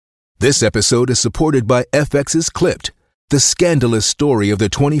This episode is supported by FX's Clipped, the scandalous story of the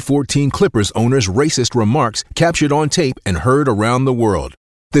 2014 Clippers owner's racist remarks captured on tape and heard around the world.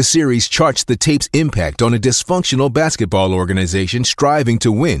 The series charts the tape's impact on a dysfunctional basketball organization striving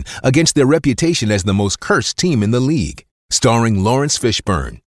to win against their reputation as the most cursed team in the league. Starring Lawrence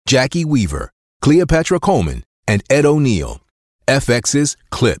Fishburne, Jackie Weaver, Cleopatra Coleman, and Ed O'Neill. FX's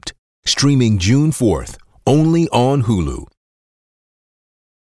Clipped, streaming June 4th, only on Hulu.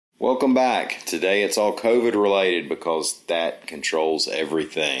 Welcome back. Today it's all COVID related because that controls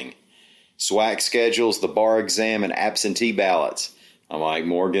everything. SWAC schedules the bar exam and absentee ballots. I'm Mike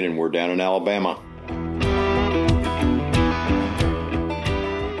Morgan and we're down in Alabama.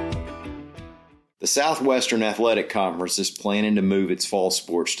 The Southwestern Athletic Conference is planning to move its fall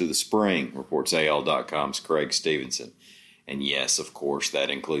sports to the spring, reports AL.com's Craig Stevenson. And yes, of course, that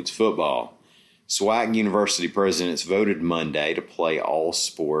includes football. SWAC University presidents voted Monday to play all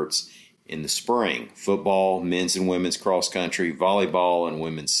sports in the spring: football, men's and women's cross country, volleyball, and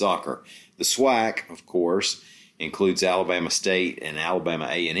women's soccer. The SWAC, of course, includes Alabama State and Alabama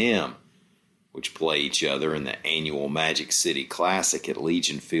A&M, which play each other in the annual Magic City Classic at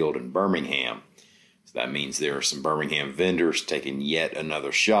Legion Field in Birmingham. So that means there are some Birmingham vendors taking yet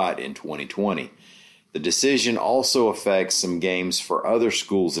another shot in 2020. The decision also affects some games for other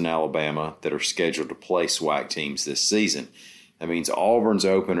schools in Alabama that are scheduled to play SWAC teams this season. That means Auburn's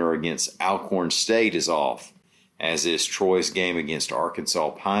opener against Alcorn State is off, as is Troy's game against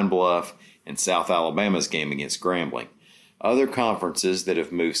Arkansas Pine Bluff and South Alabama's game against Grambling. Other conferences that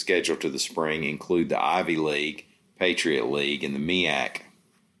have moved schedule to the spring include the Ivy League, Patriot League, and the MEAC.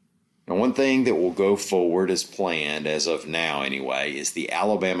 Now, one thing that will go forward as planned, as of now anyway, is the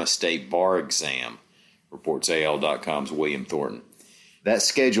Alabama State Bar Exam, reports AL.com's William Thornton. That's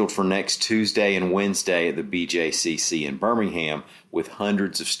scheduled for next Tuesday and Wednesday at the BJCC in Birmingham, with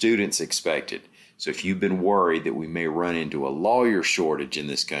hundreds of students expected. So if you've been worried that we may run into a lawyer shortage in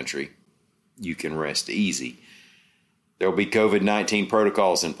this country, you can rest easy. There will be COVID-19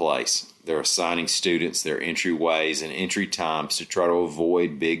 protocols in place. They're assigning students their entryways and entry times to try to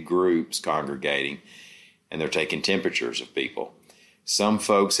avoid big groups congregating, and they're taking temperatures of people. Some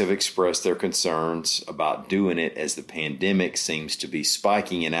folks have expressed their concerns about doing it as the pandemic seems to be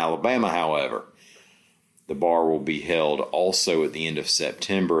spiking in Alabama, however. The bar will be held also at the end of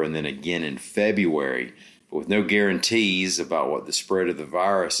September and then again in February, but with no guarantees about what the spread of the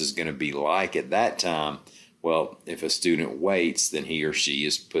virus is going to be like at that time. Well, if a student waits, then he or she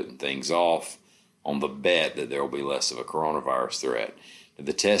is putting things off on the bet that there will be less of a coronavirus threat.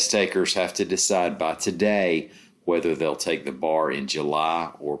 The test takers have to decide by today whether they'll take the bar in July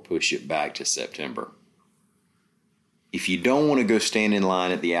or push it back to September. If you don't want to go stand in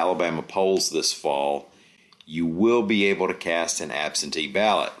line at the Alabama polls this fall, you will be able to cast an absentee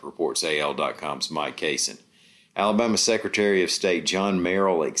ballot, reports AL.com's Mike Kaysen. Alabama Secretary of State John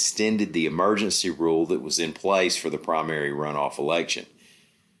Merrill extended the emergency rule that was in place for the primary runoff election.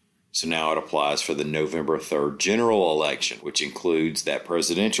 So now it applies for the November 3rd general election, which includes that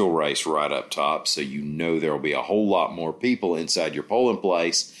presidential race right up top, so you know there will be a whole lot more people inside your polling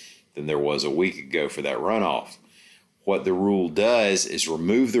place than there was a week ago for that runoff. What the rule does is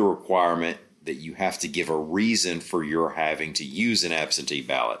remove the requirement that you have to give a reason for your having to use an absentee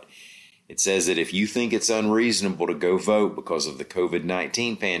ballot. It says that if you think it's unreasonable to go vote because of the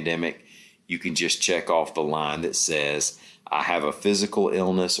COVID-19 pandemic, you can just check off the line that says, I have a physical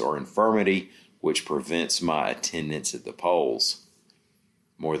illness or infirmity which prevents my attendance at the polls.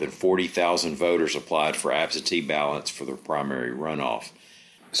 More than 40,000 voters applied for absentee ballots for the primary runoff.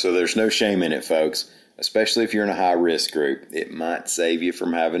 So there's no shame in it, folks. Especially if you're in a high-risk group, it might save you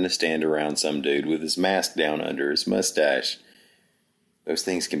from having to stand around some dude with his mask down under his mustache. Those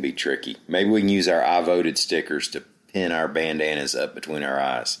things can be tricky. Maybe we can use our I voted stickers to pin our bandanas up between our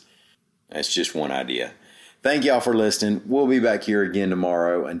eyes. That's just one idea. Thank y'all for listening. We'll be back here again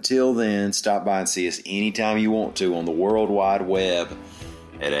tomorrow. Until then, stop by and see us anytime you want to on the World Wide Web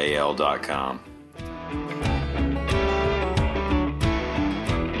at AL.com.